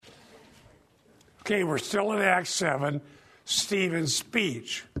Okay, we're still in Acts 7, Stephen's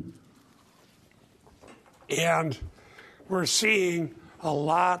speech. And we're seeing a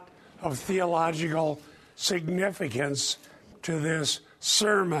lot of theological significance to this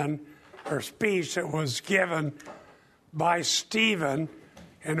sermon or speech that was given by Stephen,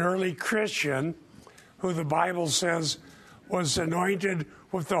 an early Christian, who the Bible says was anointed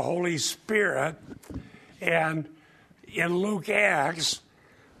with the Holy Spirit. And in Luke Acts,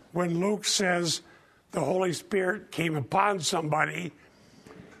 when Luke says the Holy Spirit came upon somebody,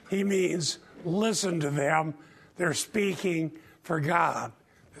 he means listen to them. They're speaking for God.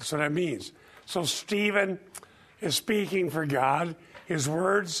 That's what it means. So Stephen is speaking for God. His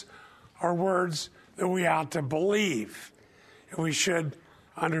words are words that we ought to believe. And we should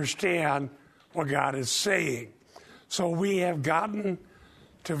understand what God is saying. So we have gotten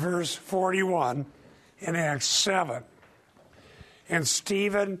to verse 41 in Acts 7. And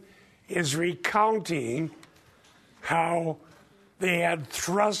Stephen is recounting how they had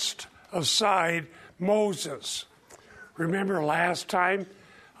thrust aside Moses. Remember last time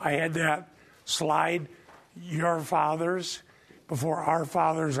I had that slide, your fathers, before our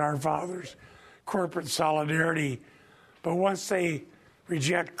fathers, corporate solidarity. But once they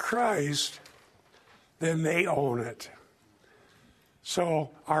reject Christ, then they own it.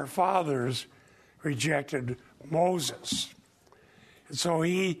 So our fathers rejected Moses. And so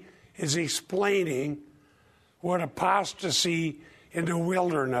he is explaining what apostasy in the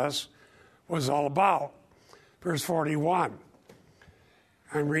wilderness was all about. Verse 41.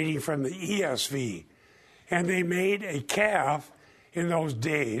 I'm reading from the ESV. And they made a calf in those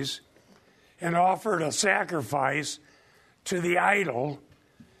days and offered a sacrifice to the idol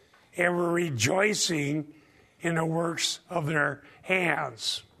and were rejoicing in the works of their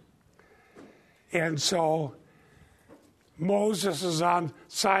hands. And so Moses is on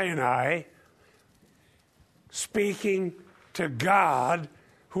Sinai speaking to God,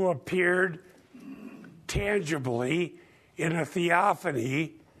 who appeared tangibly in a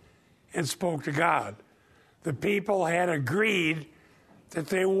theophany and spoke to God. The people had agreed that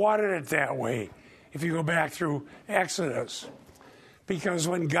they wanted it that way, if you go back through Exodus. Because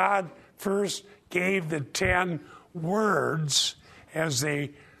when God first gave the 10 words, as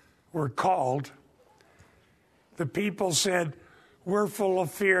they were called, the people said, we're full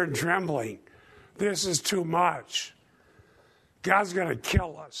of fear and trembling. This is too much. God's going to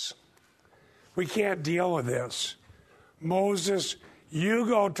kill us. We can't deal with this. Moses, you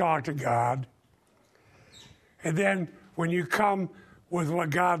go talk to God. And then when you come with what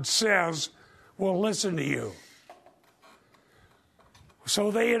God says, we'll listen to you.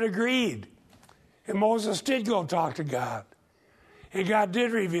 So they had agreed. And Moses did go talk to God. And God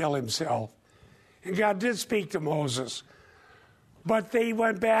did reveal himself. And God did speak to Moses. But they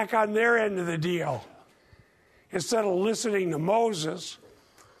went back on their end of the deal. Instead of listening to Moses,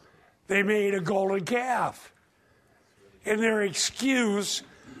 they made a golden calf. And their excuse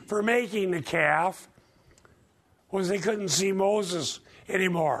for making the calf was they couldn't see Moses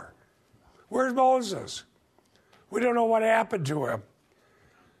anymore. Where's Moses? We don't know what happened to him.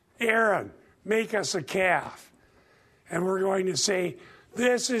 Aaron, make us a calf. And we're going to say,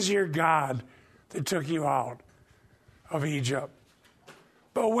 this is your God that took you out of Egypt.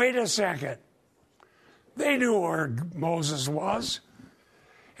 But wait a second. They knew where Moses was.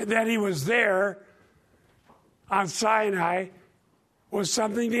 And that he was there on Sinai was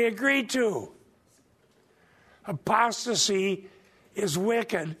something they agreed to. Apostasy is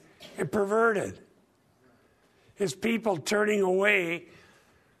wicked and perverted. It's people turning away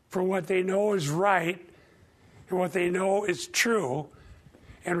from what they know is right and what they know is true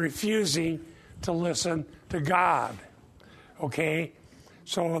and refusing to listen to God. Okay?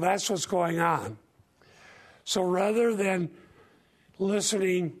 So that's what's going on. So rather than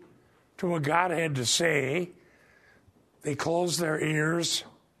listening to what God had to say, they closed their ears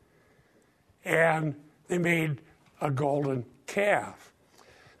and they made a golden calf.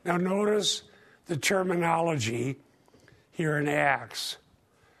 Now notice the terminology here in Acts.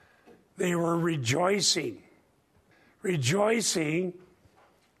 They were rejoicing. Rejoicing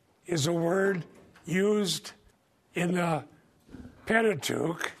is a word used in the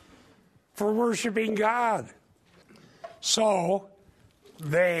Pentateuch for worshiping God. So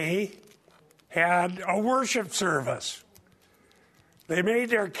they had a worship service. They made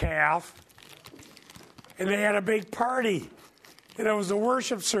their calf and they had a big party. And it was a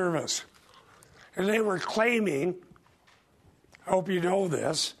worship service. And they were claiming, I hope you know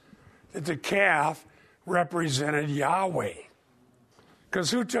this, that the calf represented Yahweh.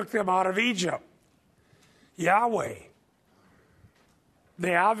 Because who took them out of Egypt? Yahweh.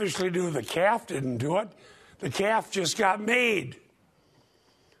 They obviously knew the calf didn't do it. The calf just got made.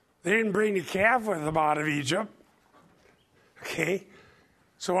 They didn't bring the calf with them out of Egypt. Okay?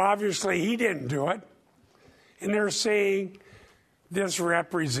 So obviously he didn't do it. And they're saying this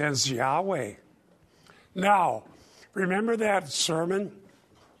represents Yahweh. Now, remember that sermon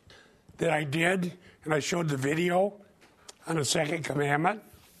that I did, and I showed the video on the second commandment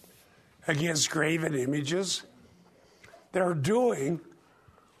against graven images? They're doing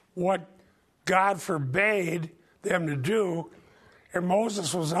what God forbade them to do, and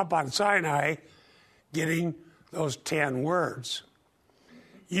Moses was up on Sinai getting those 10 words.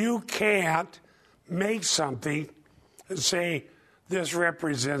 You can't make something and say, this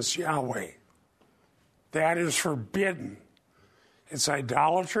represents Yahweh. That is forbidden. It's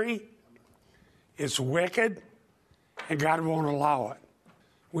idolatry, it's wicked, and God won't allow it.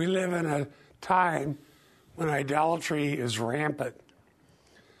 We live in a time when idolatry is rampant.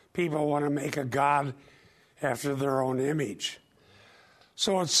 People want to make a God after their own image.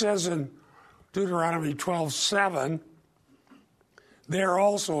 So it says in Deuteronomy 12:7, there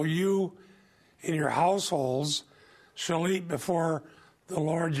also you and your households shall eat before the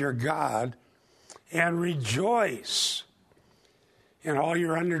Lord your God and rejoice in all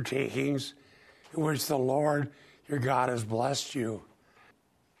your undertakings in which the Lord your God has blessed you.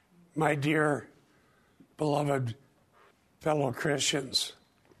 My dear, beloved fellow Christians,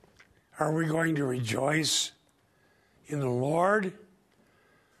 are we going to rejoice in the Lord,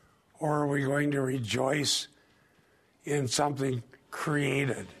 or are we going to rejoice in something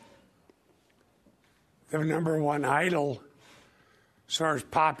created? The number one idol, as far as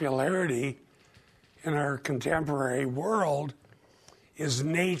popularity in our contemporary world, is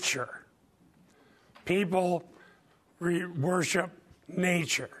nature. People worship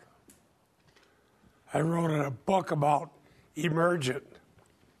nature. I wrote a book about emergent,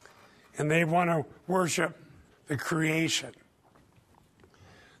 and they want to worship the creation.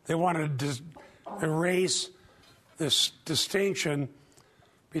 They want to erase this distinction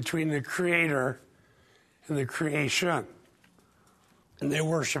between the creator and the creation. And they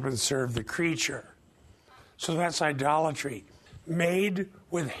worship and serve the creature. So that's idolatry. Made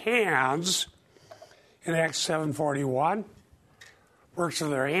with hands, in Acts 7:41, works of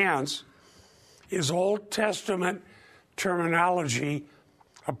their hands, is Old Testament terminology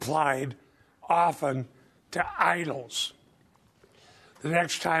applied often to idols. The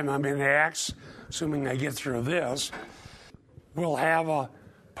next time I'm in Acts, assuming I get through this, we'll have a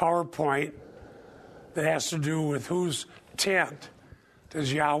PowerPoint that has to do with whose tent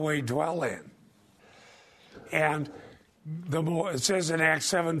does Yahweh dwell in. And it says in Acts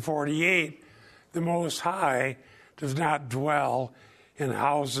 7:48, the Most High does not dwell in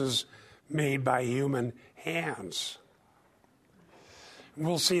houses made by human hands.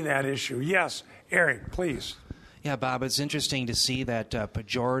 We'll see that issue. Yes, Eric, please. Yeah, Bob, it's interesting to see that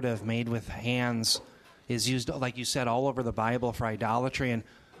pejorative, made with hands, is used, like you said, all over the Bible for idolatry. And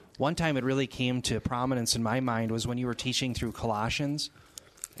one time it really came to prominence in my mind was when you were teaching through Colossians.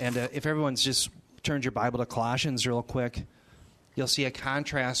 And if everyone's just turned your Bible to Colossians real quick, you'll see a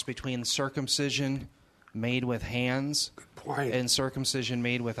contrast between circumcision made with hands and circumcision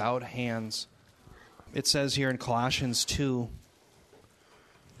made without hands. It says here in Colossians 2,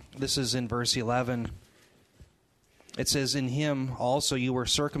 this is in verse 11, it says, in him also you were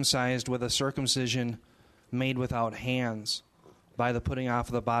circumcised with a circumcision made without hands, by the putting off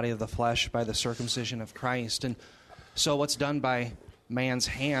of the body of the flesh, by the circumcision of Christ. And so what's done by man's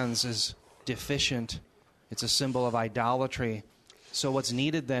hands is deficient. It's a symbol of idolatry. So what's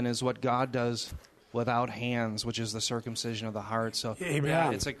needed then is what God does without hands, which is the circumcision of the heart. So Amen.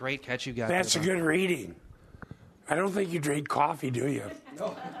 Yeah, it's a great catch you got. That's a good reading. I don't think you drink coffee, do you?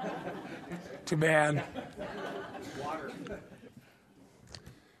 No. Too bad. Water.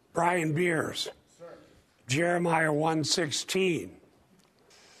 Brian Beers. Sir. Jeremiah 1:16.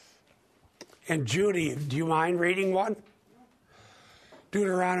 And Judy, do you mind reading one?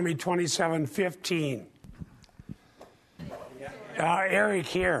 Deuteronomy 27:15. Eric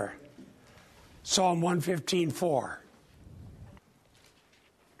here. Psalm 115:4.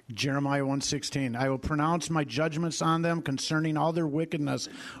 Jeremiah 1:16. I will pronounce my judgments on them concerning all their wickedness,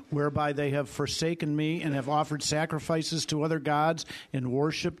 whereby they have forsaken me and have offered sacrifices to other gods and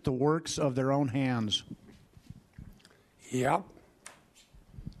worshipped the works of their own hands. Yep.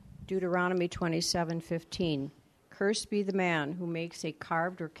 Deuteronomy 27:15. Cursed be the man who makes a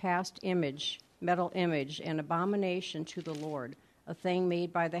carved or cast image, metal image, an abomination to the Lord, a thing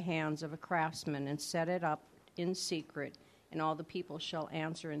made by the hands of a craftsman, and set it up in secret, and all the people shall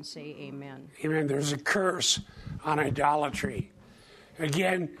answer and say amen. Amen. There's a curse on idolatry.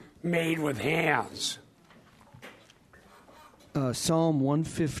 Again, made with hands. Psalm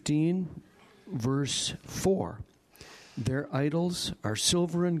 115, verse 4. Their idols are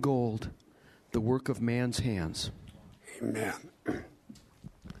silver and gold, the work of man's hands. Amen.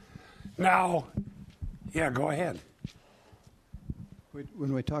 Now, yeah, go ahead.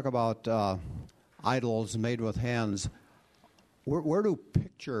 When we talk about idols made with hands, where do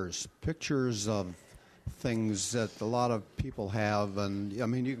pictures of things that a lot of people have, and I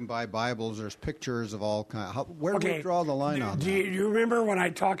mean, you can buy Bibles, there's pictures of all kinds. Where do we draw the line on that? Do you remember when I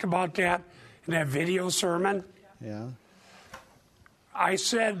talked about that in that video sermon? Yeah. I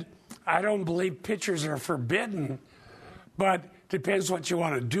said, I don't believe pictures are forbidden, but depends what you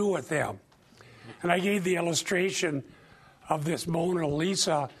want to do with them. And I gave the illustration of this Mona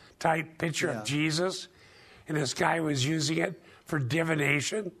Lisa type picture of Jesus, and this guy was using it for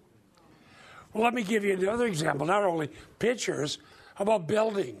divination. Well, let me give you another example. Not only pictures, how about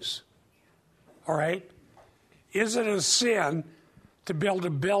buildings? All right? Is it a sin to build a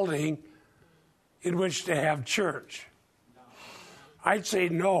building in which to have church? I'd say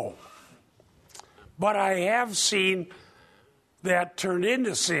no. But I have seen that turned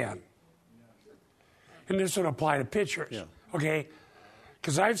into sin. And this would apply to pictures. Okay?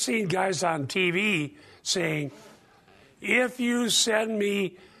 Because I've seen guys on TV saying, if you send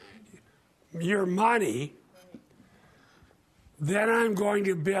me your money, then I'm going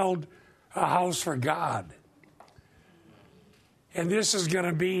to build a house for God. And this is going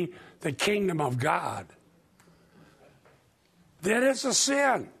to be the kingdom of God. Then it's a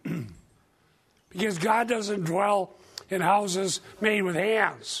sin. Because God doesn't dwell in houses made with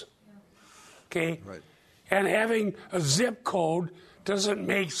hands. Okay? Right. And having a zip code doesn't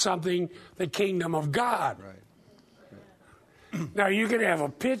make something the kingdom of God. Right. Now, you can have a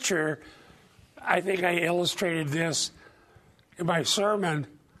picture. I think I illustrated this in my sermon,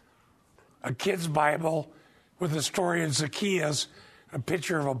 a kid's Bible with the story of Zacchaeus, a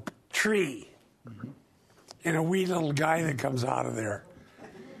picture of a tree, and a wee little guy that comes out of there.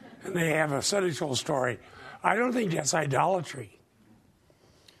 And they have a Sunday school story. I don't think that's idolatry.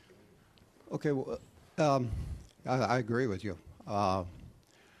 Okay, well, I agree with you.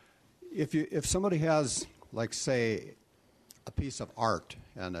 If somebody has, like, say, a piece of art,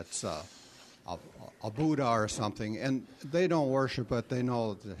 and it's a Buddha or something, and they don't worship it, they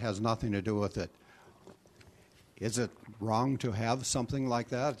know it has nothing to do with it, is it wrong to have something like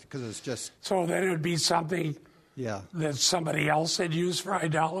that? Because it's just... So then it would be something that somebody else had used for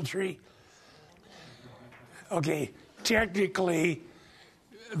idolatry? Okay, technically,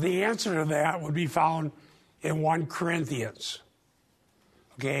 the answer to that would be found in 1 Corinthians.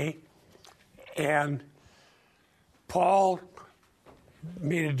 Okay? And Paul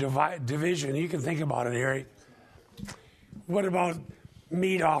made a division. You can think about it, Eric. What about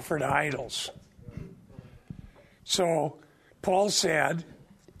meat offered to idols? So Paul said,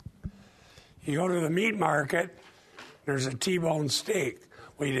 you go to the meat market, there's a T-bone steak.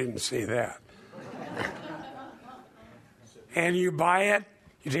 We didn't say that. And you buy it,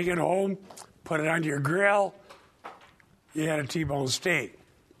 you take it home, put it on your grill, you had a T-bone steak.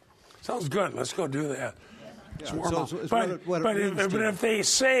 Sounds good. Let's go do that. But if they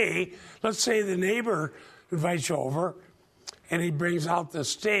say, let's say the neighbor invites you over, and he brings out the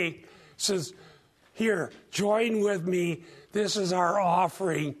steak, says, here, join with me. This is our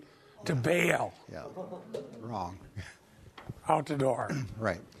offering to Baal. Yeah, wrong. Out the door.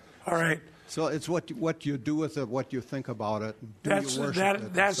 Right. All right. So it's what you do with it, what you think about it.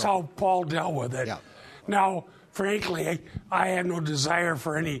 That's how Paul dealt with it. Yeah. Now, frankly, I have no desire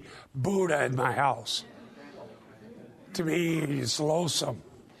for any Buddha in my house. To me, it's loathsome.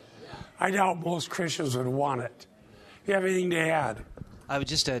 I doubt most Christians would want it. You have anything to add? I would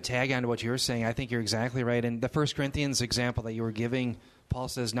just tag on to what you were saying. I think you're exactly right. In the 1 Corinthians example that you were giving, Paul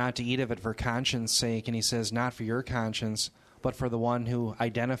says not to eat of it for conscience sake, and he says not for your conscience, but for the one who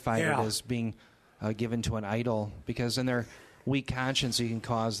identified it as being given to an idol, because in their weak conscience you can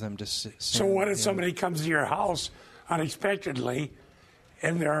cause them to sin. So what if somebody comes to your house unexpectedly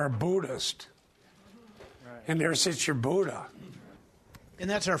and they're a Buddhist? And there sits your Buddha. And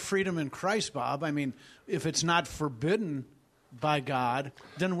that's our freedom in Christ, Bob. I mean, if it's not forbidden by God,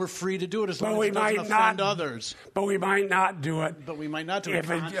 then we're free to do it as long as it doesn't offend others. But we might not do it. But we might not do it if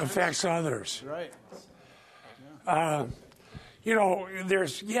it affects others. Right. Go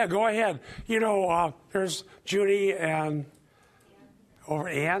ahead. There's Judy and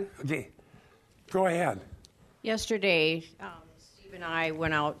Ann. Okay, go ahead. Yesterday, Steve and I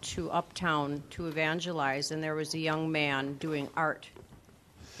went out to Uptown to evangelize, and there was a young man doing art.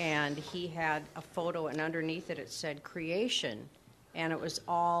 And he had a photo, and underneath it said creation. and it was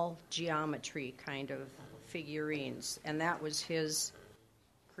all geometry kind of figurines, and that was his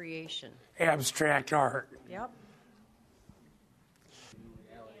creation. Abstract art. Yep.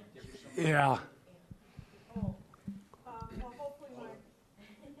 Yeah.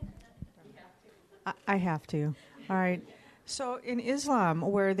 I have to. All right. So in Islam,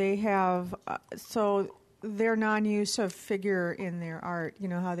 where they have, so their non-use of figure in their art, you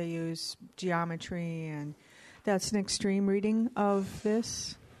know how they use geometry, and that's an extreme reading of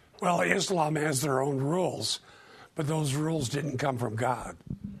this? Well, Islam has their own rules, but those rules didn't come from God.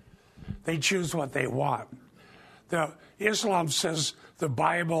 They choose what they want. Islam says the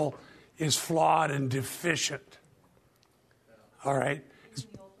Bible is flawed and deficient. All right?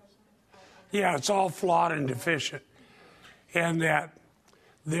 Yeah, it's all flawed and deficient. And that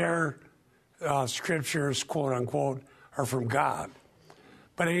their scriptures, quote unquote, are from God.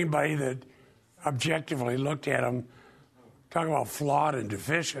 But anybody that objectively looked at them, talk about flawed and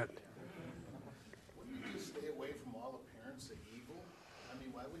deficient. Wouldn't you just stay away from all appearance of evil? I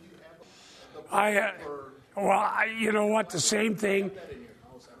mean, why would you have you know what, the same thing.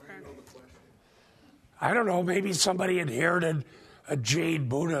 I don't know, maybe somebody inherited a jade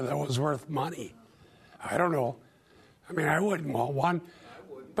Buddha that was worth money. I don't know. I mean, I wouldn't want one.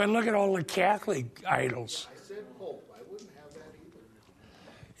 But look at all the Catholic idols. I said Pope. I wouldn't have that either.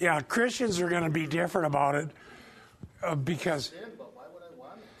 Yeah, Christians are going to be different about it because, But why would I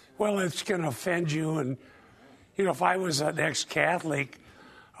want it? well, it's going to offend you. And, you know, if I was an ex-Catholic,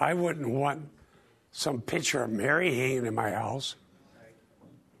 I wouldn't want some picture of Mary hanging in my house.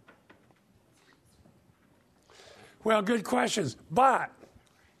 Well, good questions. But,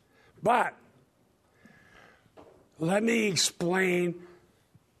 let me explain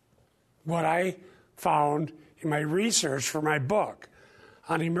what I found in my research for my book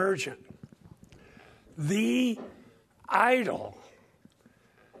on emergent. The idol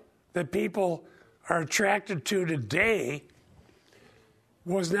that people are attracted to today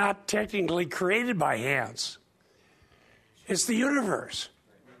was not technically created by hands. It's the universe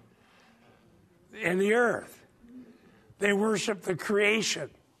and the earth. They worship the creation.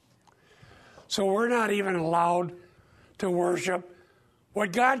 So we're not even allowed to worship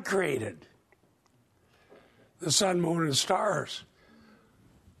what God created. The sun, moon, and stars.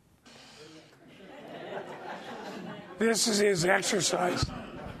 This is his exercise.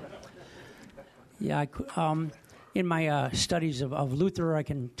 Yeah, in my studies of Luther, I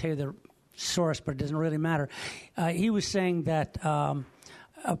can tell you the source, but it doesn't really matter. He was saying that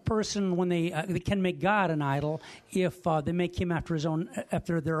a person, when they can make God an idol if they make him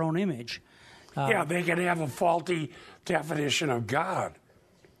after their own image. Yeah, they can have a faulty definition of God.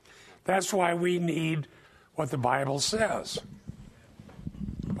 That's why we need what the Bible says.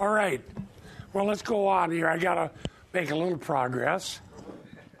 All right. Well, let's go on here. I got to make a little progress.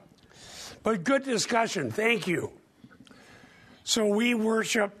 But good discussion. Thank you. So we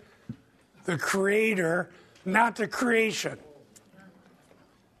worship the Creator, not the creation.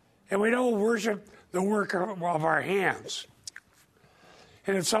 And we don't worship the work of our hands.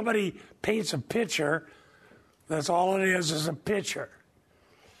 And if somebody paints a picture, that's all it is a picture.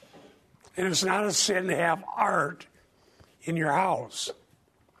 And it's not a sin to have art in your house.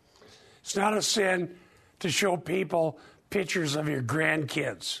 It's not a sin to show people pictures of your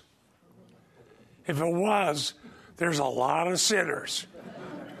grandkids. If it was, there's a lot of sinners.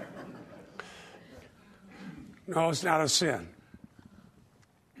 No, it's not a sin.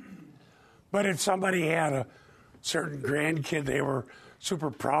 But if somebody had a certain grandkid they were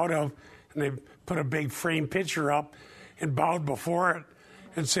super proud of, and they put a big frame picture up and bowed before it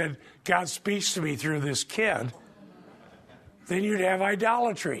and said, God speaks to me through this kid, then you'd have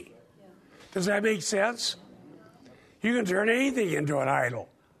idolatry. Does that make sense? You can turn anything into an idol.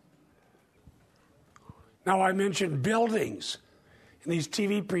 Now, I mentioned buildings and these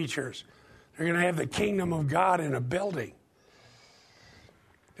TV preachers. They're going to have the kingdom of God in a building.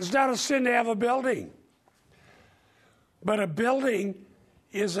 It's not a sin to have a building. But a building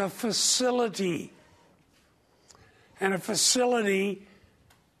is a facility. And a facility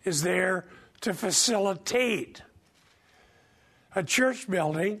is there to facilitate. A church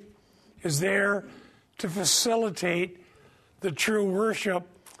building is there to facilitate the true worship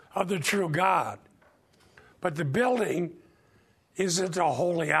of the true God. But the building isn't a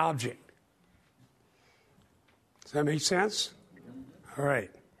holy object. Does that make sense? All right.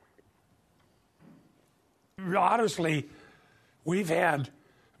 Honestly, we've had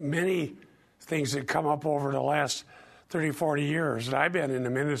many things that come up over the last 30, 40 years that I've been in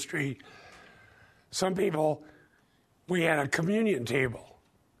the ministry. Some people, we had a communion table,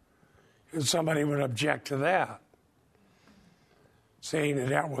 and somebody would object to that. saying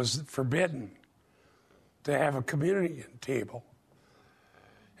that was forbidden to have a communion table.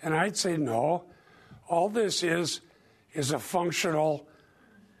 And I'd say no. All this is a functional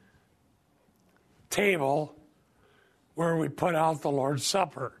table where we put out the Lord's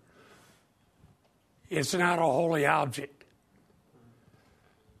Supper. It's not a holy object.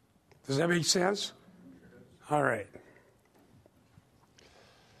 Does that make sense? All right.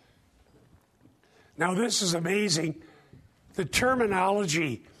 Now, this is amazing. The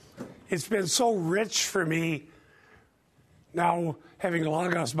terminology, it's been so rich for me now having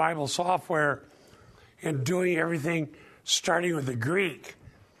Logos Bible software and doing everything starting with the Greek.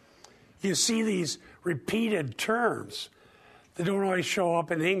 You see these repeated terms that don't always show up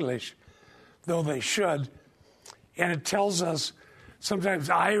in English, though they should. And it tells us sometimes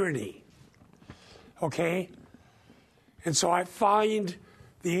irony. Okay? And so I find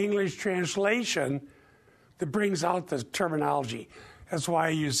the English translation that brings out the terminology. That's why I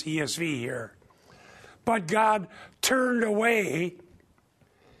use ESV here. But God turned away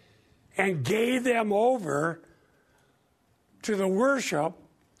and gave them over to the worship,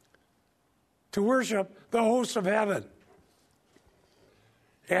 to worship the host of heaven.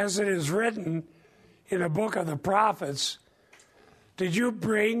 As it is written in the book of the prophets, did you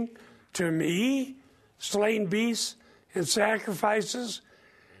bring to me slain beasts and sacrifices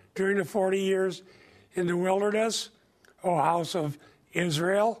during the 40 years in the wilderness, O house of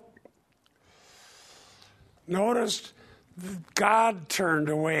Israel? Notice God turned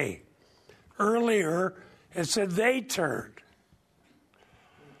away. Earlier, it said they turned.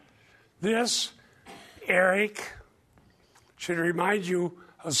 This, Eric, should remind you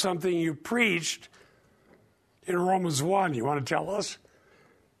of something you preached in Romans 1. You want to tell us?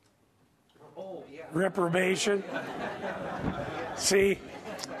 Oh, yeah. Reprobation. See?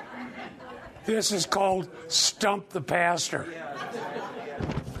 This is called Stump the Pastor.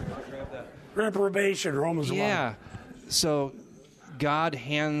 Reprobation, Romans 1. Yeah. So God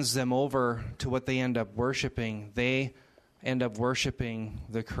hands them over to what they end up worshiping. They end up worshiping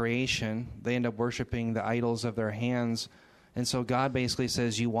the creation. They end up worshiping the idols of their hands. And so God basically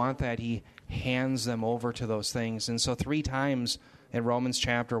says, you want that? He hands them over to those things. And so 3 times in Romans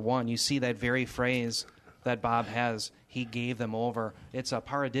chapter 1, you see that very phrase that Bob has. He gave them over. It's a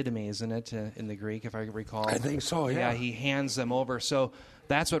paradidomi, isn't it, in the Greek, if I recall? I think so, yeah. Yeah, he hands them over. So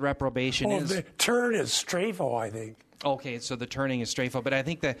that's what reprobation is. The turn is strafo, I think. Okay, so the turning is strafo. But I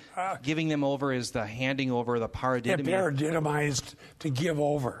think that giving them over is the handing over, the paradidomi. Yeah, paradidomized to give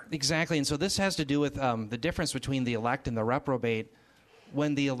over. Exactly. And so this has to do with the difference between the elect and the reprobate.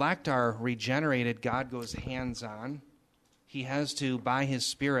 When the elect are regenerated, God goes hands-on. He has to, by his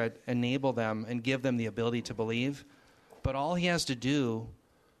Spirit, enable them and give them the ability to believe. But all he has to do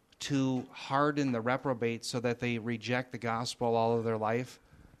to harden the reprobate so that they reject the gospel all of their life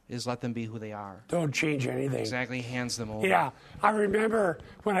is let them be who they are. Don't change anything. Exactly, he hands them over. Yeah, I remember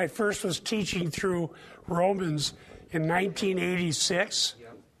when I first was teaching through Romans in 1986,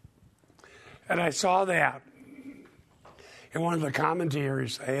 and I saw that in one of the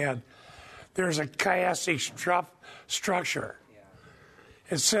commentaries I had. There's a chiastic structure.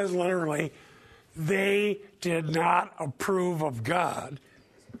 It says literally, they did not approve of God,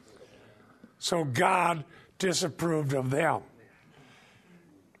 so God disapproved of them.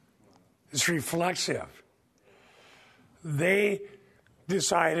 It's reflexive. They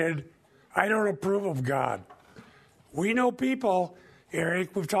decided, I don't approve of God. We know people,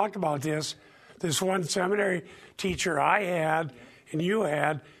 Eric, we've talked about this. This one seminary teacher I had and you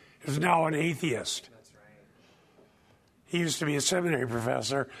had is now an atheist. That's right. He used to be a seminary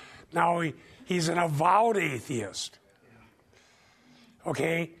professor. Now he's an avowed atheist.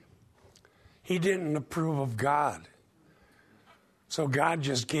 Okay? He didn't approve of God. So God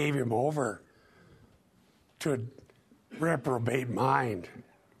just gave him over to a reprobate mind.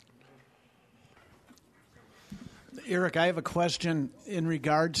 Eric, I have a question in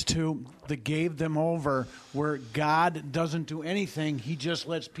regards to the gave them over, where God doesn't do anything, he just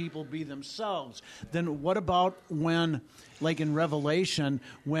lets people be themselves. Then what about when, like in Revelation,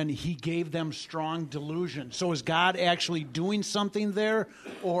 when he gave them strong delusion? So is God actually doing something there?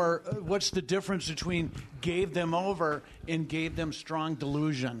 Or what's the difference between gave them over and gave them strong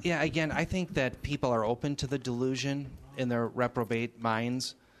delusion? Yeah, again, I think that people are open to the delusion in their reprobate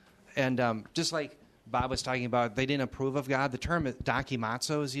minds. And just like Bob was talking about, they didn't approve of God. The term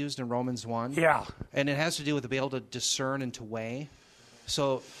dokimazo is used in Romans 1. Yeah. And it has to do with being able to discern and to weigh.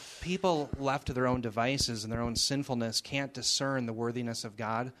 So people left to their own devices and their own sinfulness can't discern the worthiness of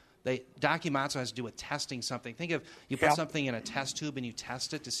God. Dokimazo has to do with testing something. Think of, you put something in a test tube and you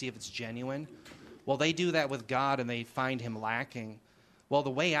test it to see if it's genuine. Well, they do that with God and they find him lacking. Well, the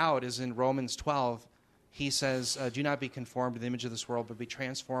way out is in Romans 12. He says, do not be conformed to the image of this world, but be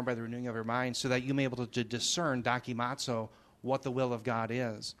transformed by the renewing of your mind so that you may be able to discern, dokimazo, what the will of God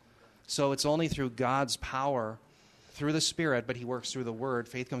is. So it's only through God's power, through the Spirit, but he works through the Word.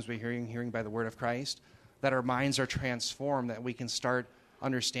 Faith comes by hearing, hearing by the Word of Christ, that our minds are transformed, that we can start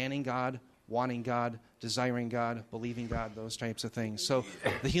understanding God, wanting God, desiring God, believing God, those types of things. So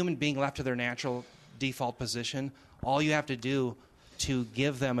the human being left to their natural default position, all you have to do to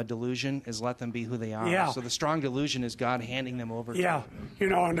give them a delusion is let them be who they are. Yeah. So the strong delusion is God handing them over to them. You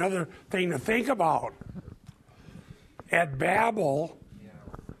know, another thing to think about. At Babel,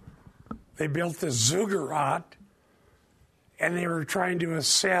 they built the ziggurat, and they were trying to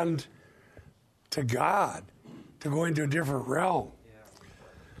ascend to God, to go into a different realm.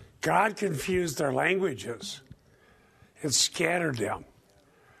 God confused their languages and scattered them.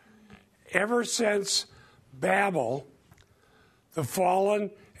 Ever since Babel, the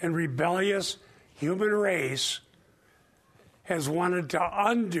fallen and rebellious human race has wanted to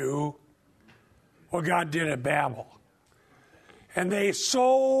undo what God did at Babel. And they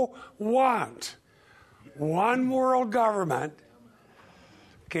so want one world government,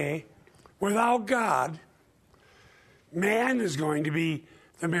 okay, without God. Man is going to be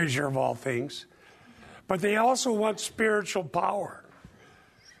the measure of all things. But they also want spiritual power.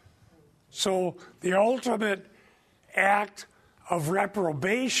 So the ultimate act of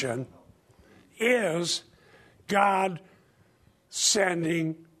reprobation is God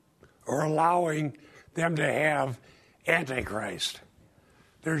sending or allowing them to have Antichrist.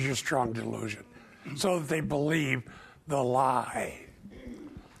 There's your strong delusion. So that they believe the lie.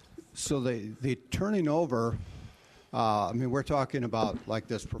 So the turning over, I mean, we're talking about like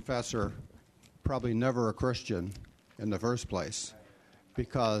this professor, probably never a Christian in the first place,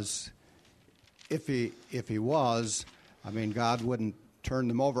 because if he was, I mean, God wouldn't turn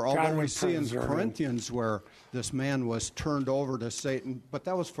them over. Although we see in Corinthians where this man was turned over to Satan, but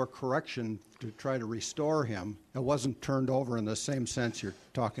that was for correction to try to restore him. It wasn't turned over in the same sense you're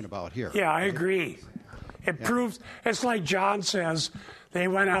talking about here. Yeah, I agree. It proves, it's like John says, they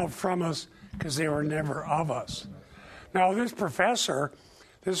went out from us because they were never of us. Now, this professor,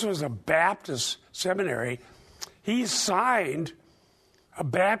 this was a Baptist seminary, he signed a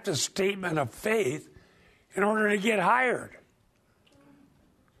Baptist statement of faith in order to get hired.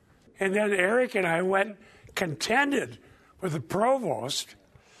 And then Eric and I went contended with the provost.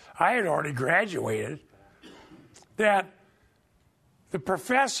 I had already graduated. That the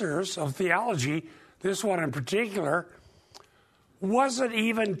professors of theology, this one in particular, wasn't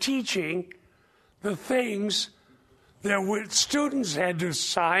even teaching the things that students had to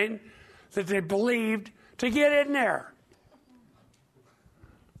sign that they believed to get in there.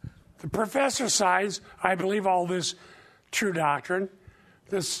 The professor signs, I believe all this true doctrine.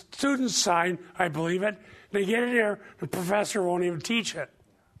 The students sign, I believe it. They get in there, the professor won't even teach it.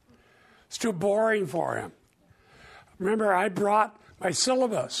 It's too boring for him. Remember, I brought my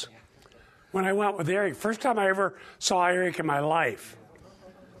syllabus when I went with Eric. First time I ever saw Eric in my life.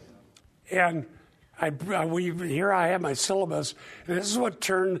 And here I have my syllabus, and this is what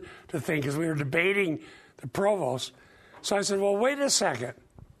turned to think, as we were debating the provost. So I said, well, wait a second.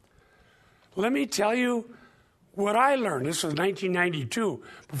 Let me tell you what I learned. This was 1992,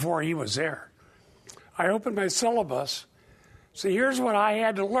 before he was there. I opened my syllabus. So here's what I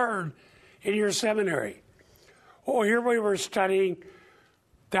had to learn in your seminary. Oh, here we were studying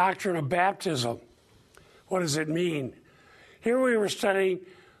doctrine of baptism. What does it mean? Here we were studying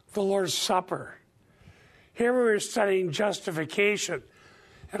the Lord's Supper. Here we were studying justification.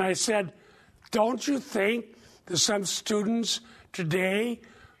 And I said, don't you think that some students today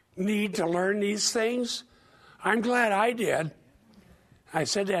need to learn these things? I'm glad I did. I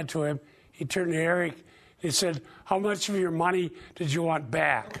said that to him. He turned to Eric. He said, how much of your money did you want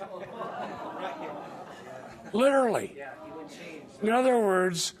back? Literally. In other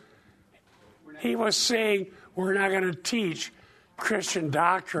words, he was saying we're not going to teach Christian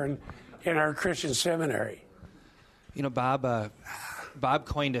doctrine in our Christian seminary. You know, Bob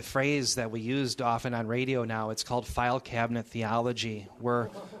coined a phrase that we used often on radio now. It's called file cabinet theology, where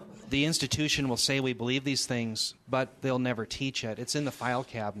the institution will say we believe these things, but they'll never teach it. It's in the file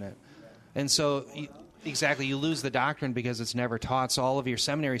cabinet. And so, exactly, you lose the doctrine because it's never taught. So all of your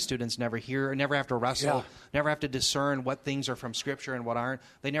seminary students never hear, never have to wrestle, never have to discern what things are from Scripture and what aren't.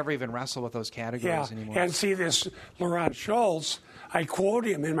 They never even wrestle with those categories anymore. And see this Laurent Schultz, I quote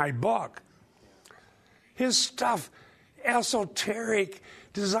him in my book. His stuff, esoteric,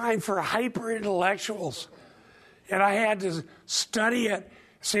 designed for hyper-intellectuals. And I had to study it,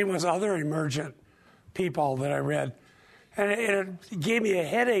 same with other emergent people that I read. And it gave me a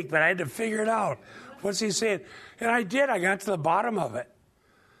headache, but I had to figure it out. What's he saying? And I did. I got to the bottom of it.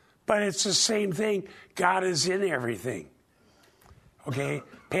 But it's the same thing. God is in everything. Okay?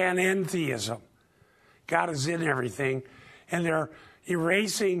 Panentheism. God is in everything. And they're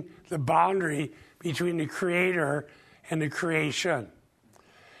erasing the boundary between the Creator and the creation.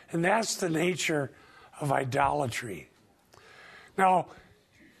 And that's the nature of idolatry. Now,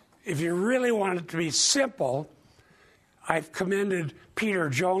 if you really want it to be simple, I've commended Peter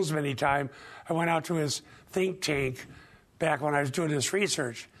Jones many times. I went out to his think tank back when I was doing this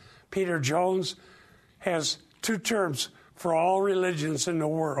research. Peter Jones has two terms for all religions in the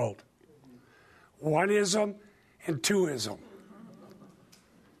world: oneism and twoism.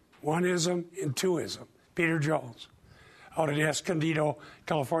 Oneism and twoism. Peter Jones, out in Escondido,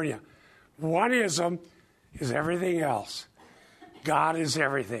 California. Oneism is everything else. God is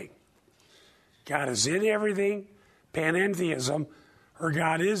everything. God is in everything, panentheism, or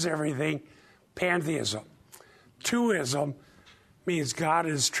God is everything, pantheism. Twoism means God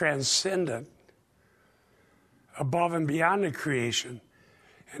is transcendent, above and beyond the creation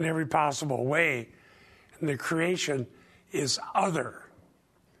in every possible way, and the creation is other.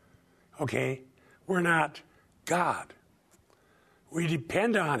 Okay? We're not God. We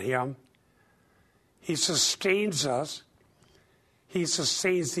depend on Him. He sustains us. He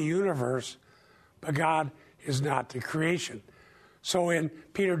sustains the universe, but God is not the creation. So in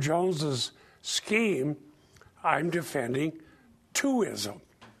Peter Jones's scheme, I'm defending twoism.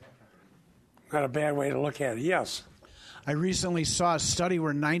 Not a bad way to look at it, yes. I recently saw a study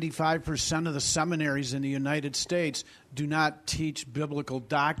where 95% of the seminaries in the United States do not teach biblical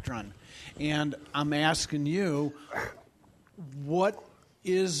doctrine. And I'm asking you, what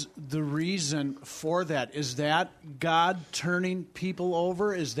is the reason for that? Is that God turning people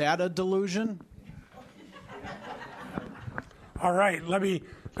over? Is that a delusion? All right, let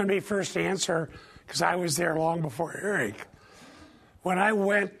me first answer, because I was there long before Eric. When I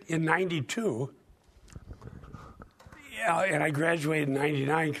went in 92, and I graduated in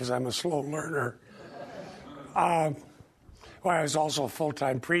 99 because I'm a slow learner. I was also a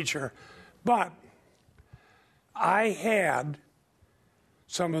full-time preacher. But I had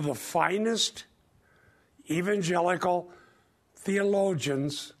some of the finest evangelical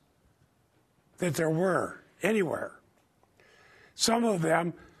theologians that there were anywhere. Some of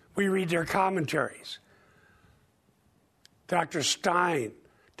them, we read their commentaries. Dr. Stein,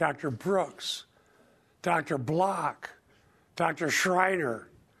 Dr. Brooks, Dr. Block, Dr. Schreiner.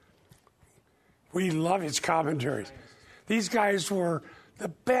 We love his commentaries. These guys were the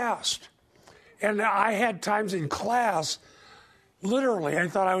best. And I had times in class, literally, I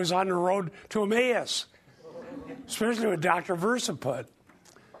thought I was on the road to Emmaus, especially with Dr. Versaput,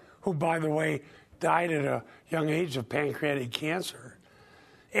 who, by the way, died at a young age of pancreatic cancer.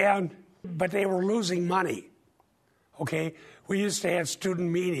 But they were losing money, okay? We used to have student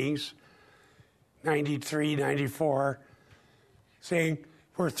meetings, 93, 94, saying,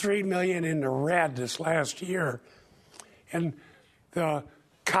 we're $3 million in the red this last year. And the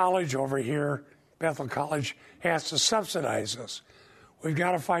college over here, Bethel College, has to subsidize us. We've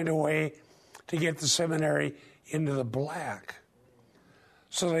got to find a way to get the seminary into the black.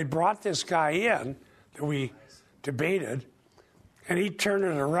 So they brought this guy in that we debated, and he turned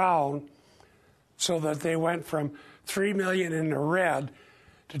it around so that they went from $3 million in the red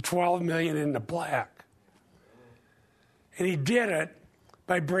to $12 million in the black. And he did it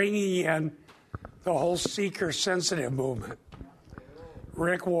by bringing in the whole seeker-sensitive movement.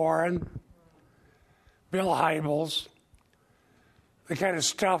 Rick Warren, Bill Hybels, the kind of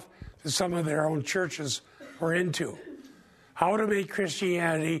stuff that some of their own churches were into. How to make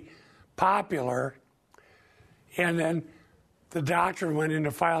Christianity popular, and then the doctrine went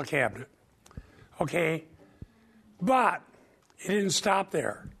into file cabinet. Okay? But it didn't stop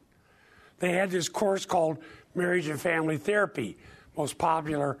there. They had this course called Marriage and Family Therapy, most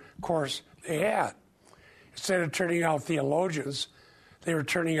popular course they had. Instead of turning out theologians, they were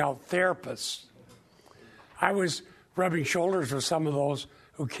turning out therapists. I was rubbing shoulders with some of those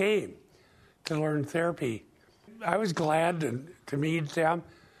who came to learn therapy. I was glad to meet them.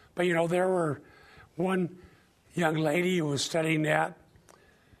 But, you know, there were one young lady who was studying that,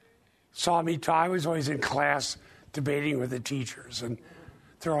 saw me talk. I was always in class debating with the teachers and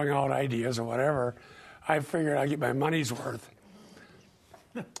throwing out ideas or whatever. I figured I'd get my money's worth.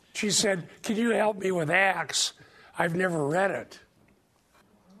 She said, can you help me with Acts? I've never read it.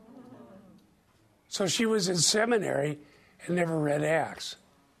 So she was in seminary and never read Acts.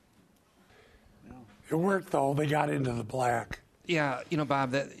 It worked, though. They got into the black. Yeah,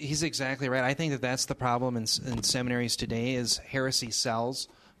 Bob, he's exactly right. I think that's the problem in seminaries today is heresy sells.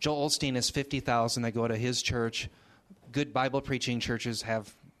 Joel Osteen has 50,000 that go to his church. Good Bible preaching churches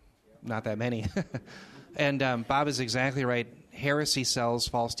have not that many. And Bob is exactly right. Heresy sells,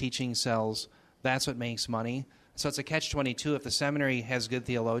 false teaching sells. That's what makes money. So it's a catch-22. If the seminary has good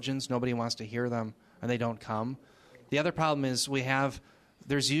theologians, nobody wants to hear them, and they don't come. The other problem is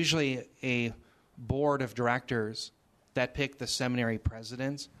there's usually a board of directors that pick the seminary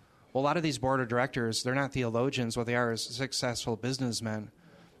president. Well, a lot of these board of directors, they're not theologians. What they are is successful businessmen.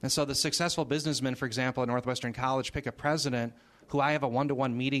 And so the successful businessmen, for example, at Northwestern College, pick a president who I have a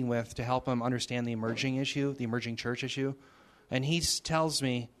one-to-one meeting with to help him understand the emerging issue, the emerging church issue. And he tells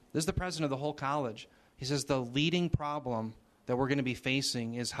me, this is the president of the whole college, he says the leading problem that we're going to be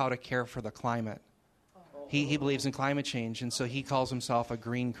facing is how to care for the climate. He believes in climate change, and so he calls himself a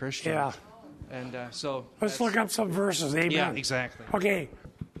green Christian. Yeah. And so let's look up some verses. Amen. Yeah, exactly. Okay,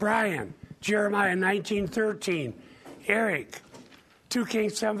 Brian, Jeremiah 19:13. Eric, 2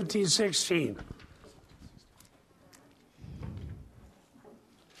 Kings 17:16.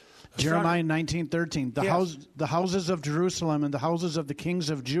 Jeremiah 19:13. The houses of Jerusalem and the houses of the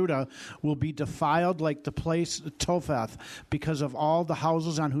kings of Judah will be defiled like the place Topheth, because of all the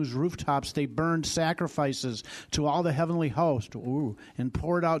houses on whose rooftops they burned sacrifices to all the heavenly host, and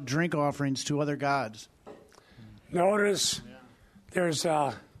poured out drink offerings to other gods. Notice there's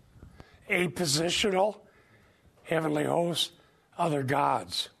a positional heavenly host, other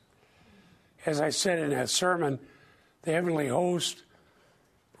gods. As I said in that sermon, the heavenly host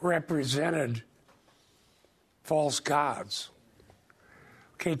represented false gods.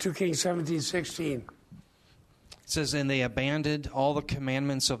 Okay, 2 Kings 17:16. It says, and they abandoned all the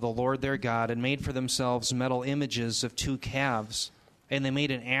commandments of the Lord their God and made for themselves metal images of 2 calves. And they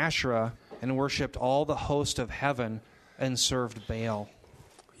made an Asherah and worshipped all the host of heaven and served Baal.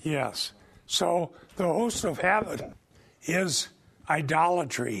 Yes. So the host of heaven is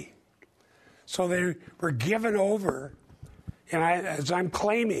idolatry. So they were given over, and as I'm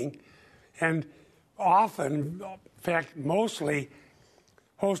claiming, and often, in fact, mostly,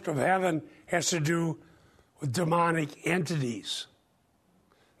 host of heaven has to do with demonic entities.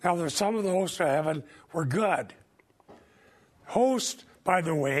 Now, there's some of the hosts of heaven were good. Host, by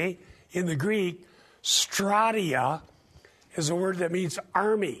the way, in the Greek, stratia, is a word that means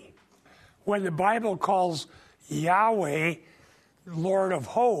army. When the Bible calls Yahweh Lord of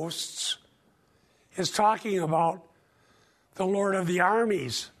hosts, it's talking about the Lord of the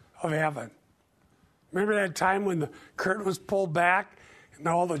armies of heaven. Remember that time when the curtain was pulled back and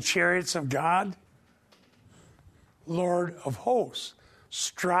all the chariots of God? Lord of hosts,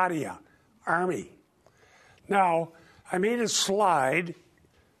 stratia, army. Now, I made a slide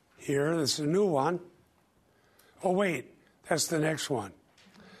here. This is a new one. Oh, wait, that's the next one.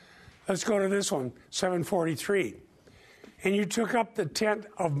 Let's go to this one, 743. And you took up the tent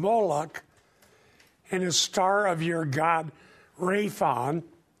of Moloch and the star of your god Raphan,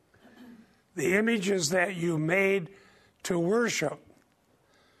 the images that you made to worship,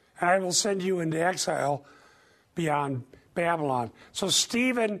 and I will send you into exile beyond Babylon. So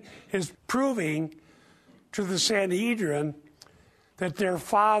Stephen is proving to the Sanhedrin that their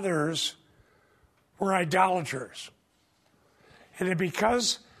fathers were idolaters. And that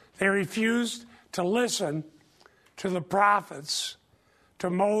because they refused to listen to the prophets,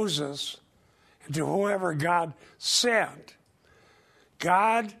 to Moses, and to whoever God sent,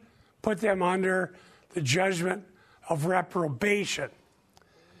 God put them under the judgment of reprobation.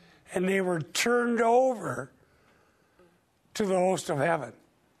 And they were turned over to the host of heaven.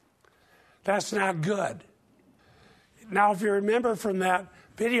 That's not good. Now, if you remember from that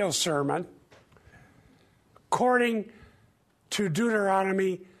video sermon, according to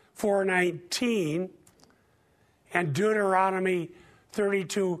Deuteronomy 4:19 and Deuteronomy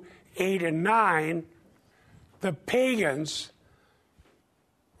 32:8 and 9, the pagans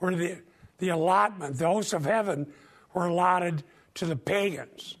were the allotment. The hosts of heaven were allotted to the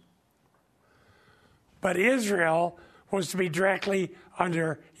pagans. But Israel was to be directly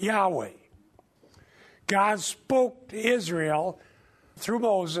under Yahweh. God spoke to Israel through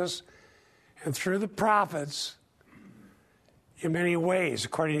Moses and through the prophets in many ways,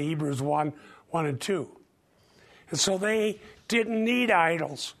 according to Hebrews 1 and 2. And so they didn't need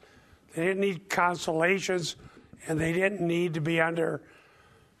idols. They didn't need consolations, and they didn't need to be under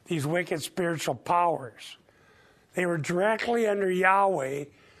these wicked spiritual powers. They were directly under Yahweh,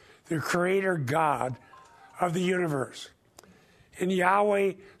 the creator God of the universe. And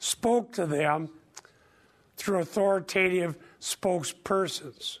Yahweh spoke to them through authoritative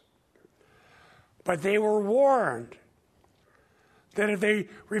spokespersons. But they were warned that if they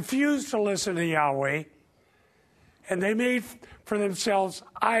refused to listen to Yahweh and they made for themselves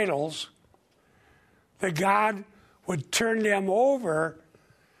idols, that God would turn them over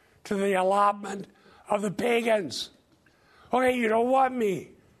to the allotment of the pagans. Okay, you don't want me.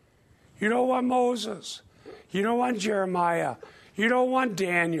 You don't want Moses. You don't want Jeremiah. You don't want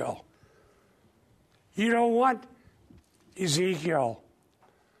Daniel. You don't want Ezekiel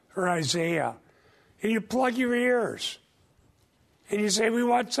or Isaiah. And you plug your ears. And you say, we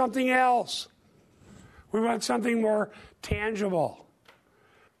want something else. We want something more tangible.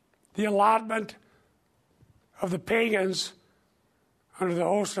 The allotment of the pagans under the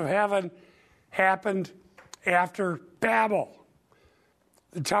host of heaven happened after Babel.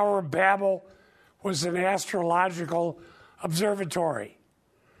 The Tower of Babel was an astrological observatory.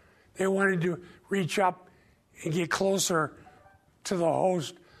 They wanted to reach up and get closer to the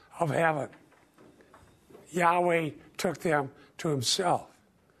host of heaven. Yahweh took them to himself.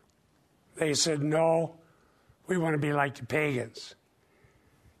 They said, no, we want to be like the pagans.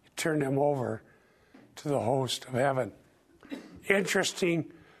 He turned them over to the host of heaven. Interesting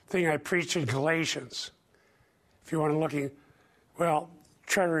thing I preached in Galatians. If you want to look at, well,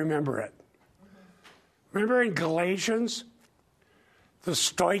 try to remember it. Remember in Galatians, the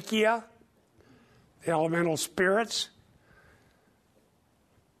stoichia, the elemental spirits?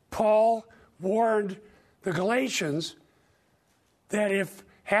 Paul warned the Galatians that if,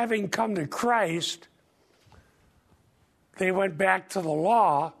 having come to Christ, they went back to the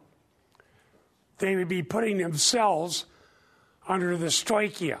law, they would be putting themselves under the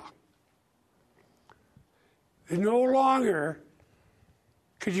stoichia. No longer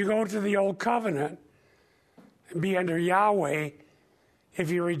could you go to the old covenant and be under Yahweh if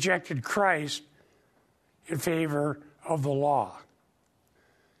you rejected Christ in favor of the law.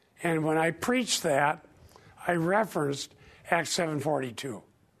 And when I preached that, I referenced Acts 7:42.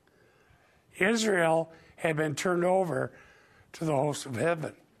 Israel had been turned over to the host of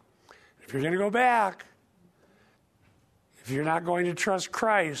heaven. If you're going to go back, if you're not going to trust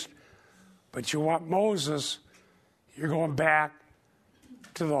Christ, but you want Moses, you're going back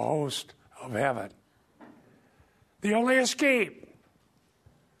to the host of heaven. The only escape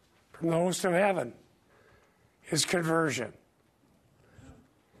from the host of heaven is conversion.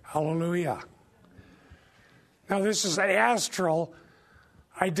 Hallelujah. Now, this is astral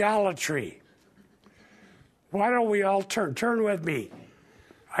idolatry. Why don't we all turn with me?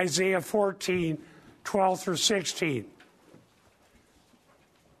 Isaiah 14, 12 through 16.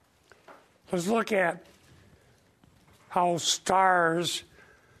 Let's look at how stars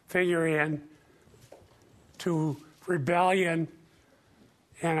figure in to rebellion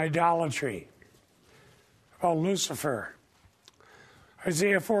and idolatry. About Lucifer.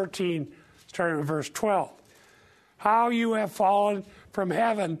 Isaiah 14, starting with verse 12. How you have fallen from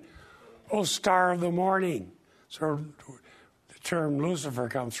heaven, O star of the morning. So the term Lucifer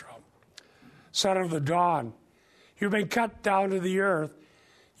comes from. Son of the dawn. You've been cut down to the earth.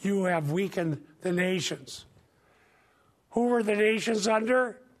 You have weakened the nations. Who were the nations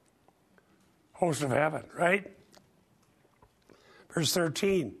under? Host of heaven, right? Verse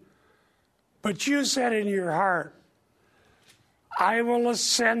 13. But you said in your heart, I will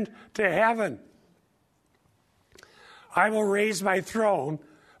ascend to heaven. I will raise my throne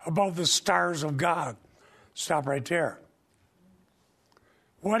above the stars of God. Stop right there.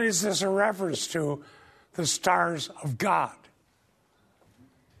 What is this a reference to? The stars of God.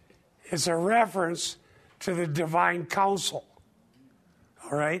 It's a reference to the divine council.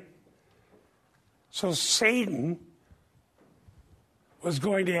 All right? So Satan was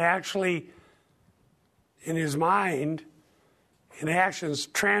going to actually, in his mind, in actions,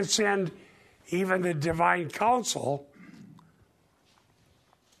 transcend even the divine council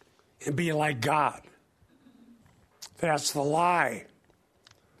and be like God. That's the lie.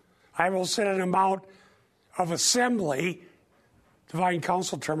 I will sit on a mount of assembly, divine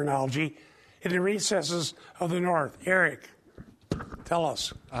council terminology, in the recesses of the north. Eric, tell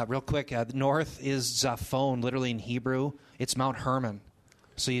us. Real quick, the north is Zaphon, literally in Hebrew. It's Mount Hermon.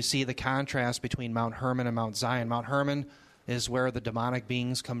 So you see the contrast between Mount Hermon and Mount Zion. Mount Hermon is where the demonic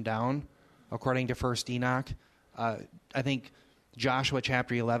beings come down, according to 1 Enoch. I think Joshua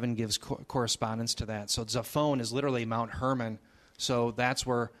chapter 11 gives correspondence to that. So Zaphon is literally Mount Hermon. So that's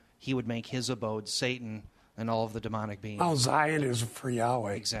where he would make his abode, Satan and all of the demonic beings. Mount Zion is for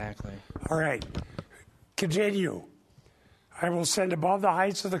Yahweh. Exactly. All right. Continue. I will send above the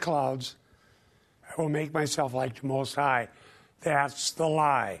heights of the clouds. I will make myself like the Most High. That's the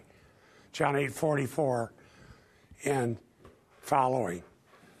lie. John 8:44 and following.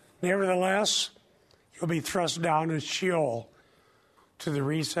 Nevertheless, you'll be thrust down to Sheol, to the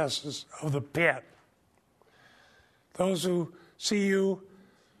recesses of the pit. Those who see you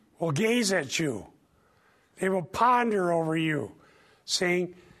will gaze at you. They will ponder over you,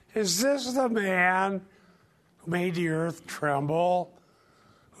 saying, is this the man who made the earth tremble,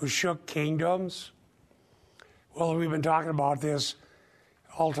 who shook kingdoms? Well, we've been talking about this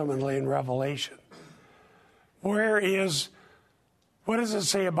ultimately in Revelation. What does it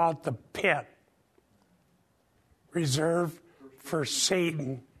say about the pit reserved for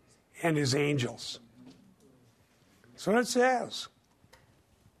Satan and his angels? That's what it says.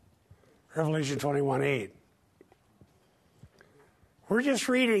 Revelation 21:8. We're just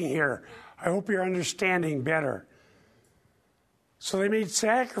reading here. I hope you're understanding better. So they made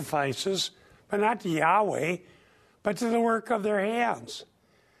sacrifices, but not to Yahweh, but to the work of their hands.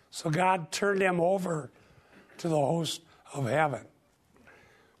 So God turned them over to the host of heaven.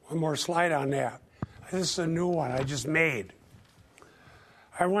 One more slide on that. This is a new one I just made.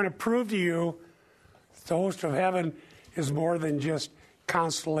 I want to prove to you that the host of heaven is more than just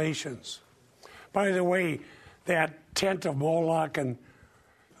constellations. By the way, that tent of Moloch and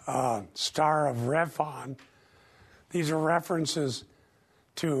star of Rephan, these are references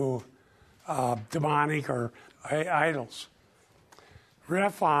to demonic or idols.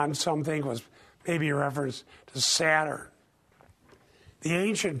 Rephan, some think, was maybe a reference to Saturn. The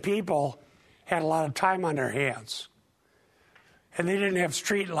ancient people had a lot of time on their hands, and they didn't have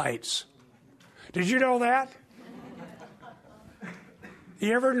street lights. Did you know that?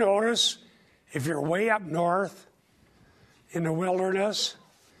 You ever notice if you're way up north in the wilderness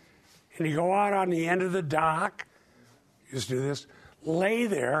and you go out on the end of the dock, you just do this, lay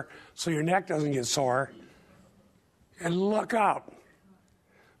there so your neck doesn't get sore, and look up.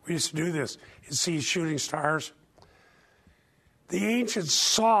 We used to do this and see shooting stars. The ancients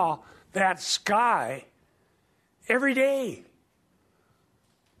saw that sky every day.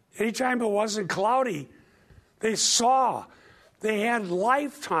 Anytime it wasn't cloudy, they saw. They had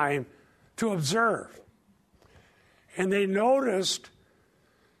lifetime to observe. And they noticed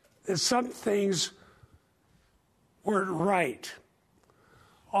that some things weren't right.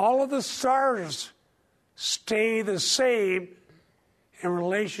 All of the stars stay the same in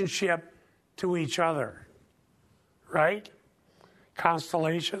relationship to each other. Right?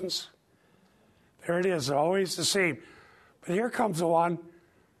 Constellations. There it is, always the same. But here comes the one.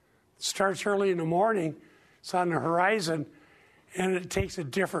 It starts early in the morning. It's on the horizon, and it takes a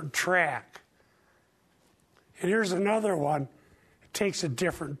different track. And here's another one. It takes a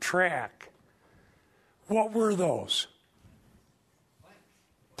different track. What were those?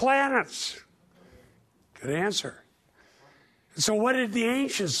 Planets. Good answer. And so what did the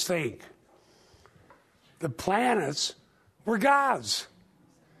ancients think? The planets were gods.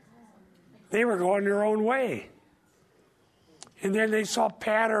 They were going their own way. And then they saw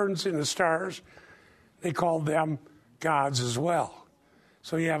patterns in the stars. They called them gods as well.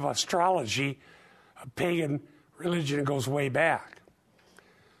 So you have astrology, a pagan religion that goes way back.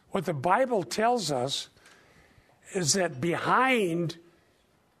 What the Bible tells us is that behind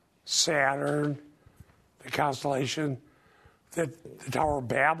Saturn, the constellation, that the Tower of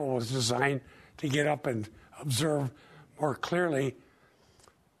Babel was designed to get up and observe more clearly,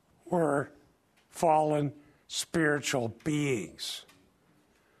 were fallen spiritual beings.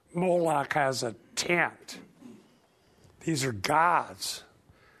 Moloch has a tent. These are gods,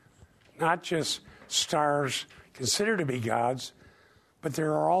 not just stars considered to be gods, but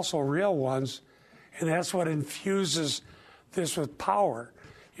there are also real ones, and that's what infuses this with power.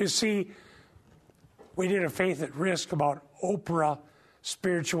 You see, we did a Faith at Risk about Oprah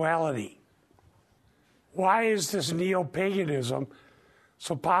spirituality. Why is this neo-paganism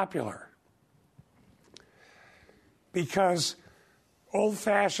so popular? Because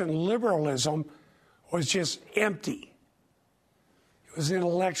old-fashioned liberalism was just empty. It was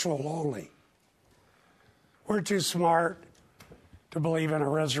intellectual only. We're too smart to believe in a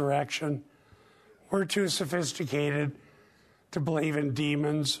resurrection. We're too sophisticated to believe in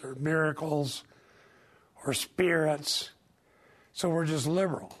demons or miracles or spirits. So we're just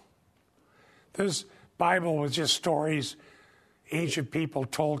liberal. This Bible was just stories ancient people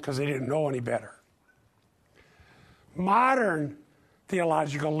told because they didn't know any better. Modern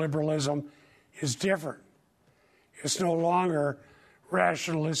theological liberalism is different. It's no longer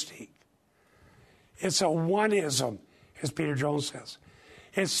rationalistic. It's a oneism, as Peter Jones says.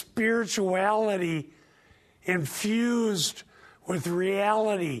 It's spirituality infused with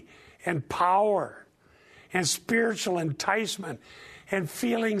reality and power and spiritual enticement and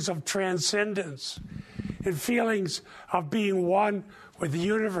feelings of transcendence and feelings of being one with the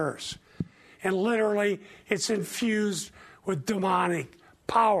universe. And literally, it's infused with demonic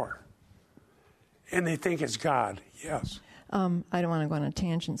power. And they think it's God. Yes. I don't want to go on a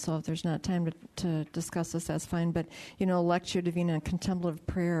tangent, so if there's not time to discuss this, that's fine. But, Lectio Divina and contemplative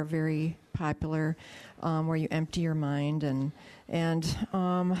prayer are very popular, where you empty your mind. And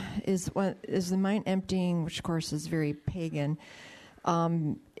is the mind emptying, which, of course, is very pagan,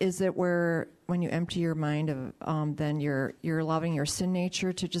 is it where when you empty your mind, then you're allowing your sin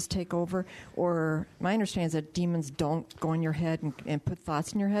nature to just take over? Or my understanding is that demons don't go in your head and put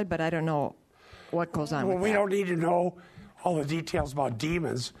thoughts in your head, but I don't know what goes on with that. We don't need to know all the details about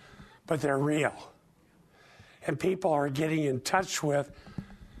demons, but they're real. And people are getting in touch with,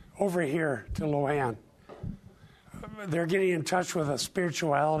 over here to Luann, they're getting in touch with a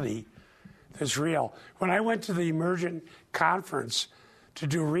spirituality that's real. When I went to the Emergent Conference to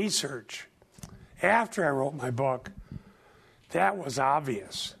do research, after I wrote my book, that was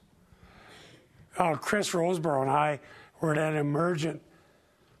obvious. Chris Roseborough and I were at an Emergent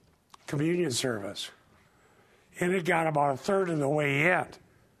communion service. And it got about a third of the way in. And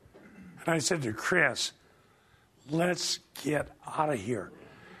I said to Chris, let's get out of here.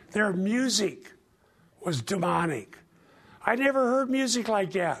 Their music was demonic. I never heard music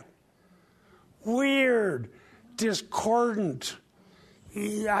like that. Weird, discordant.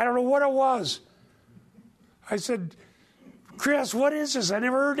 I don't know what it was. I said, Chris, what is this? I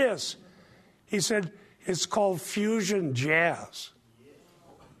never heard this. He said, it's called fusion jazz.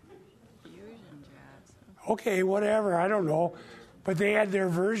 Okay, whatever, I don't know. But they had their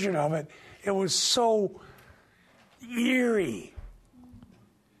version of it. It was so eerie.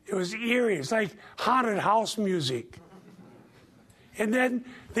 It was eerie. It's like haunted house music. And then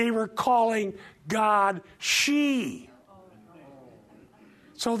they were calling God she.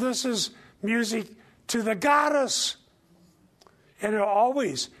 So this is music to the goddess. And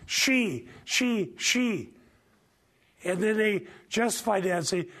always she. And then they justified that and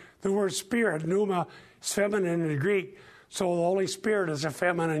say the word spirit, pneuma, is feminine in the Greek. So the Holy Spirit is a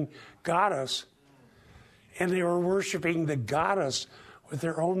feminine goddess. And they were worshiping the goddess with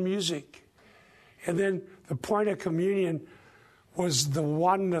their own music. And then the point of communion was the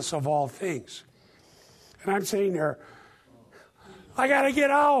oneness of all things. And I'm sitting there, I got to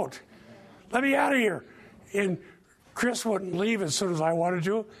get out. Let me out of here. And Chris wouldn't leave as soon as I wanted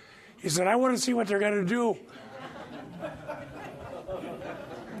to. He said, I want to see what they're going to do.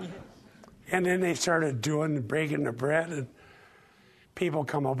 And then they started breaking the bread, and people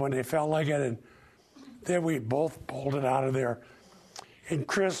come up when they felt like it, and then we both bolted out of there. And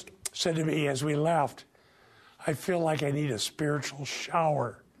Chris said to me as we left, I feel like I need a spiritual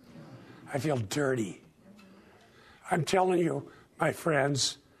shower. I feel dirty. I'm telling you, my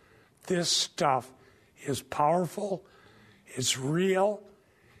friends, this stuff is powerful, it's real,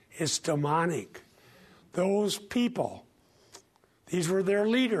 it's demonic. Those people, these were their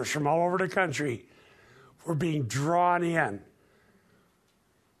leaders from all over the country, were being drawn in.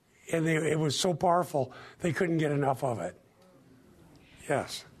 And it was so powerful, they couldn't get enough of it.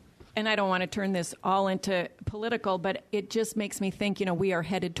 Yes. And I don't want to turn this all into political, but it just makes me think, we are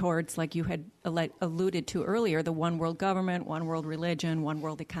headed towards, like you had alluded to earlier, the one world government, one world religion, one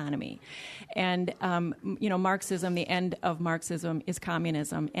world economy. And, Marxism, the end of Marxism is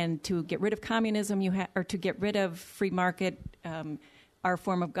communism. And to get rid of communism, or to get rid of free market, our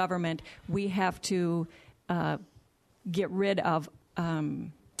form of government, we have to get rid of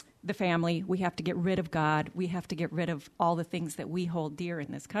the family. We have to get rid of God. We have to get rid of all the things that we hold dear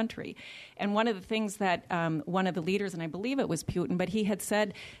in this country. And one of the things that one of the leaders, and I believe it was Putin, but he had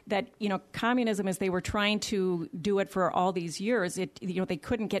said that, communism, as they were trying to do it for all these years, they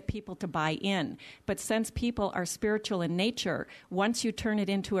couldn't get people to buy in. But since people are spiritual in nature, once you turn it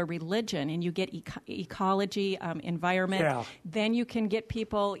into a religion and you get ecology, environment, then you can get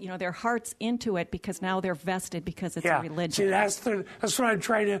people, their hearts into it, because now they're vested because it's a religion. See, that's what I'm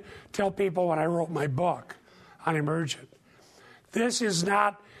trying to tell people when I wrote my book on Emergent. This is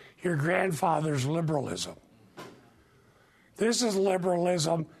not your grandfather's liberalism. This is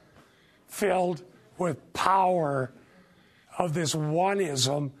liberalism filled with power of this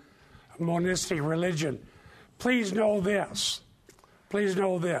oneism, monistic religion. Please know this. Please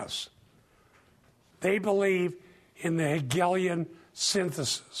know this. They believe in the Hegelian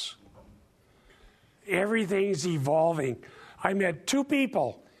synthesis. Everything's evolving. I met two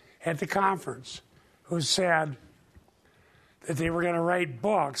people at the conference who said that they were going to write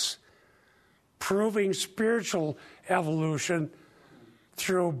books proving spiritual evolution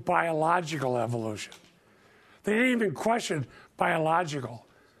through biological evolution. They didn't even question biological.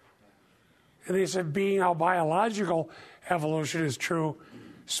 And they said, being how biological evolution is true,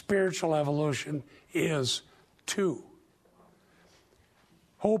 spiritual evolution is too.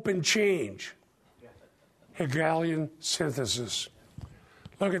 Hope and change. Hegelian synthesis.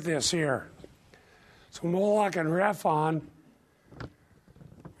 Look at this here. So Moloch and Rephan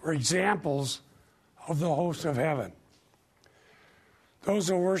were examples of the host of heaven. Those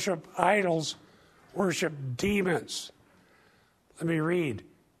who worship idols worship demons. Let me read.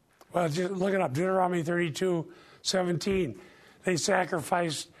 Well, just look it up. Deuteronomy 32:17. They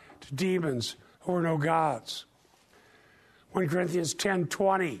sacrificed to demons who were no gods. 1 Corinthians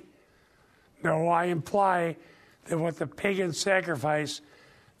 10:20. No, I imply that what the pagans sacrifice,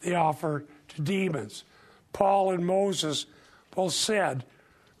 they offer to demons. Paul and Moses both said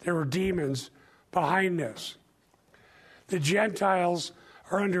there were demons behind this. The Gentiles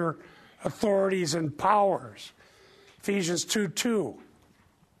are under authorities and powers. Ephesians 2:2,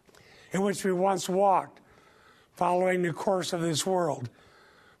 in which we once walked, following the course of this world,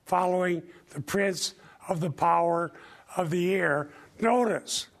 following the prince of the power of the air.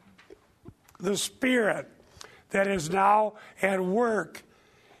 Notice, the spirit that is now at work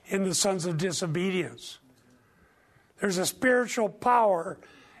in the sons of disobedience. There's a spiritual power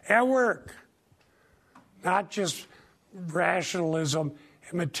at work, not just rationalism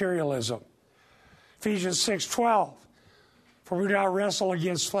and materialism. Ephesians 6:12, for we do not wrestle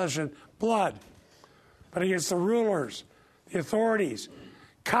against flesh and blood, but against the rulers, the authorities,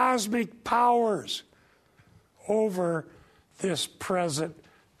 cosmic powers over this present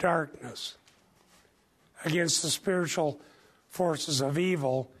darkness, against the spiritual forces of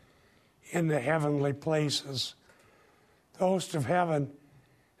evil in the heavenly places. The host of heaven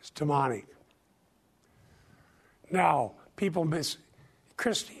is demonic. Now, people miss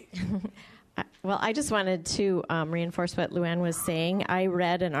Christy. Well, I just wanted to reinforce what Luann was saying. I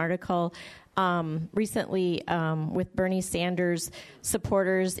read an article recently with Bernie Sanders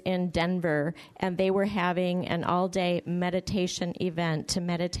supporters in Denver, and they were having an all-day meditation event to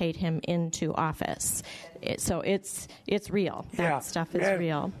meditate him into office. So it's real. That stuff is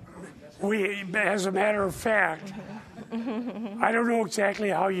real. As a matter of fact, I don't know exactly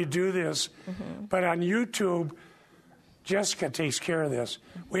how you do this, but on YouTube, Jessica takes care of this.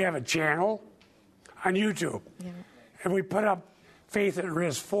 We have a channel on YouTube, and we put up Faith at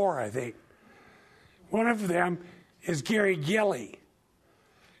Risk 4, I think. One of them is Gary Gilley,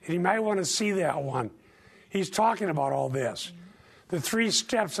 and you might want to see that one. He's talking about all this. The 3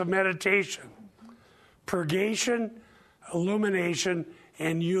 steps of meditation: purgation, illumination,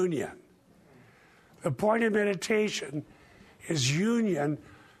 and union. The point of meditation is union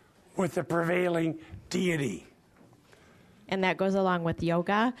with the prevailing deity. And that goes along with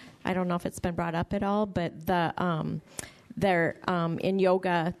yoga. I don't know if it's been brought up at all, but in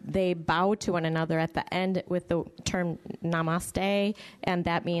yoga, they bow to one another at the end with the term namaste, and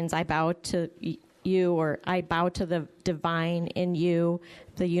that means I bow to you, or I bow to the divine in you,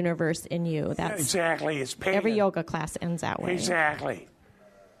 the universe in you. That's exactly. It's pagan. Every yoga class ends that way. Exactly.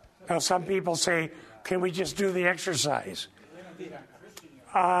 Now, some people say, can we just do the exercise?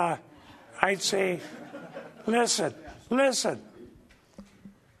 I'd say, listen.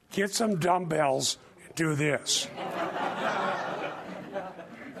 Get some dumbbells and do this.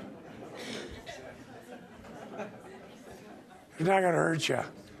 It's not going to hurt you.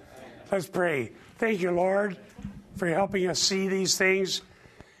 Let's pray. Thank you, Lord, for helping us see these things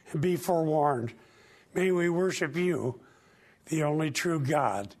and be forewarned. May we worship you, the only true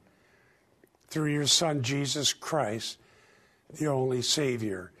God, through your Son, Jesus Christ, the only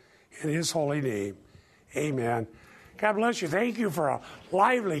Savior. In his holy name, amen. God bless you. Thank you for a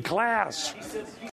lively class.